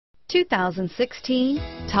2016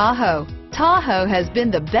 Tahoe. Tahoe has been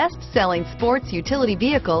the best-selling sports utility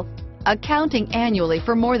vehicle, accounting annually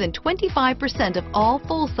for more than 25% of all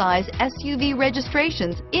full-size SUV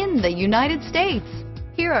registrations in the United States.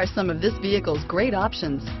 Here are some of this vehicle's great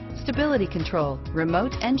options: stability control,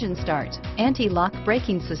 remote engine start, anti-lock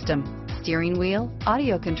braking system, steering wheel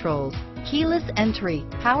audio controls, keyless entry,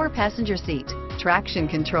 power passenger seat, traction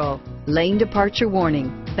control, lane departure warning,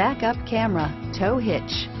 backup camera, tow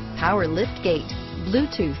hitch, power liftgate,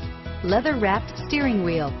 Bluetooth, leather-wrapped steering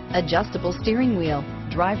wheel, adjustable steering wheel,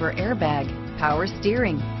 driver airbag, power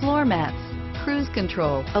steering, floor mats, cruise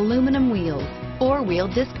control, aluminum wheels, four-wheel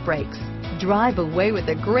disc brakes. Drive away with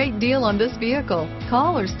a great deal on this vehicle.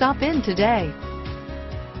 Call or stop in today.